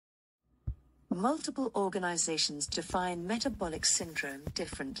Multiple organizations define metabolic syndrome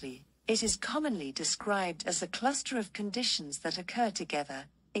differently. It is commonly described as a cluster of conditions that occur together,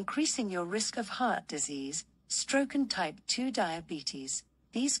 increasing your risk of heart disease, stroke and type 2 diabetes.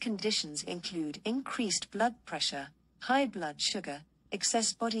 These conditions include increased blood pressure, high blood sugar,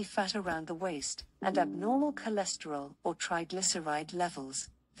 excess body fat around the waist, and abnormal cholesterol or triglyceride levels.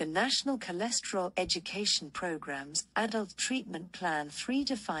 The National Cholesterol Education Program's Adult Treatment Plan 3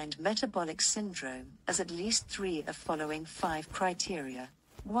 defined metabolic syndrome as at least 3 of following 5 criteria.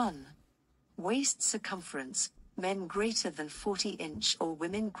 1. Waist circumference, men greater than 40-inch or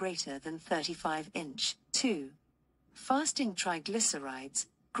women greater than 35-inch. 2. Fasting triglycerides,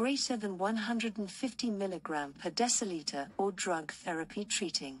 greater than 150 mg per deciliter or drug therapy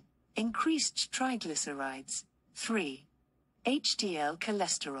treating increased triglycerides. 3. HDL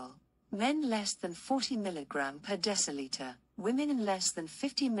cholesterol, men less than 40 mg per deciliter, women less than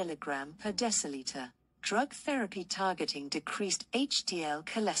 50 mg per deciliter. Drug therapy targeting decreased HDL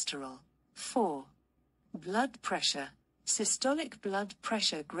cholesterol. 4. Blood pressure, systolic blood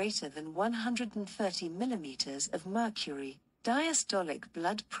pressure greater than 130 mm of mercury, diastolic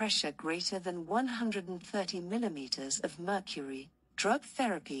blood pressure greater than 130 mm of mercury. Drug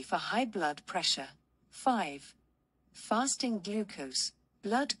therapy for high blood pressure. 5. Fasting glucose,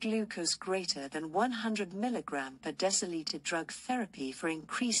 blood glucose greater than 100 mg per deciliter. Drug therapy for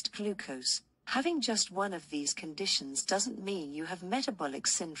increased glucose. Having just one of these conditions doesn't mean you have metabolic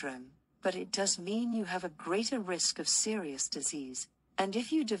syndrome, but it does mean you have a greater risk of serious disease. And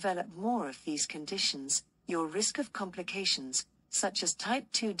if you develop more of these conditions, your risk of complications, such as type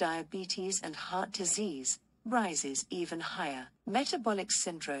 2 diabetes and heart disease, rises even higher. Metabolic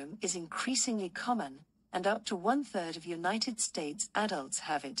syndrome is increasingly common, and up to 1/3 of United States adults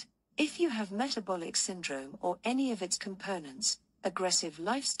have it. If you have metabolic syndrome or any of its components, aggressive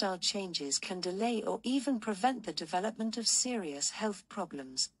lifestyle changes can delay or even prevent the development of serious health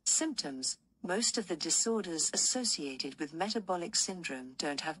problems. Symptoms. Most of the disorders associated with metabolic syndrome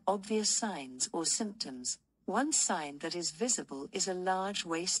don't have obvious signs or symptoms. One sign that is visible is a large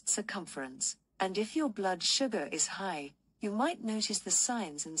waist circumference, and if your blood sugar is high, you might notice the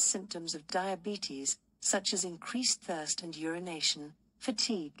signs and symptoms of diabetes, such as increased thirst and urination,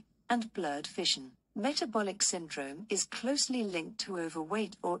 fatigue, and blurred vision. Metabolic syndrome is closely linked to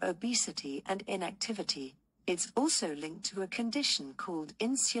overweight or obesity and inactivity. It's also linked to a condition called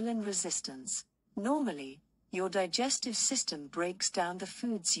insulin resistance. Normally, your digestive system breaks down the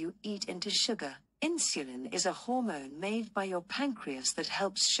foods you eat into sugar. Insulin is a hormone made by your pancreas that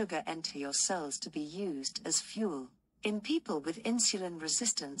helps sugar enter your cells to be used as fuel. In people with insulin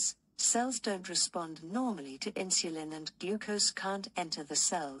resistance, cells don't respond normally to insulin and glucose can't enter the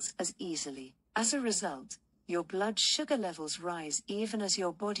cells as easily. As a result, your blood sugar levels rise even as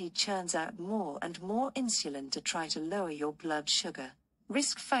your body churns out more and more insulin to try to lower your blood sugar.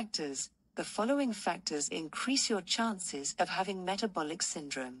 Risk factors. The following factors increase your chances of having metabolic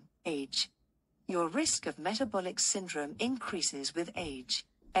syndrome. Age. Your risk of metabolic syndrome increases with age.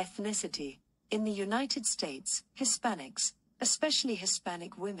 Ethnicity. In the United States, Hispanics, especially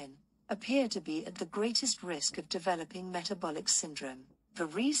Hispanic women, appear to be at the greatest risk of developing metabolic syndrome. The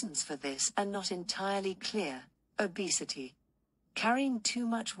reasons for this are not entirely clear. Obesity. Carrying too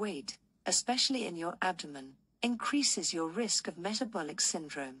much weight, especially in your abdomen, increases your risk of metabolic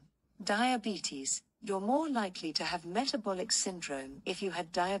syndrome. Diabetes. You're more likely to have metabolic syndrome if you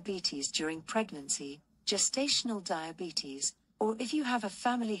had diabetes during pregnancy, gestational diabetes, or if you have a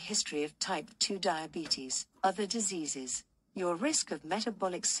family history of type 2 diabetes. Other diseases. Your risk of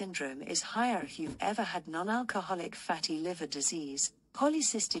metabolic syndrome is higher if you've ever had non-alcoholic fatty liver disease,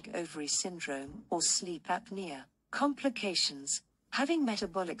 polycystic ovary syndrome, or sleep apnea. Complications. Having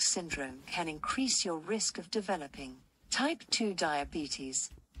metabolic syndrome can increase your risk of developing type 2 diabetes.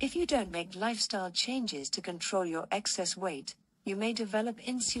 If you don't make lifestyle changes to control your excess weight, you may develop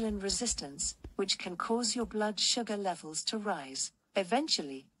insulin resistance, which can cause your blood sugar levels to rise.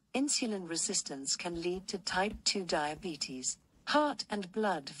 Eventually, insulin resistance can lead to type 2 diabetes. Heart and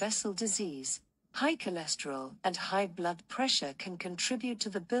blood vessel disease. High cholesterol and high blood pressure can contribute to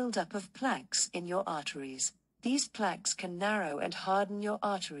the buildup of plaques in your arteries. These plaques can narrow and harden your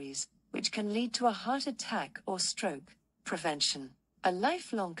arteries, which can lead to a heart attack or stroke. Prevention. A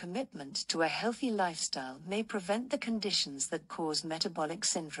lifelong commitment to a healthy lifestyle may prevent the conditions that cause metabolic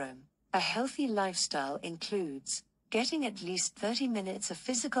syndrome. A healthy lifestyle includes getting at least 30 minutes of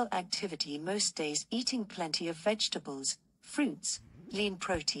physical activity most days, eating plenty of vegetables, fruits, lean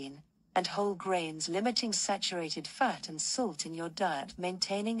protein, and whole grains, limiting saturated fat and salt in your diet,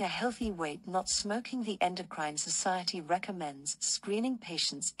 maintaining a healthy weight, not smoking. The Endocrine Society recommends screening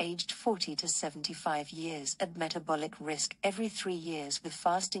patients aged 40 to 75 years at metabolic risk every 3 years with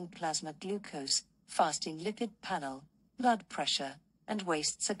fasting plasma glucose, fasting lipid panel, blood pressure, and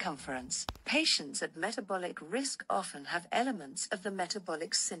waist circumference. Patients at metabolic risk often have elements of the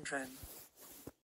metabolic syndrome.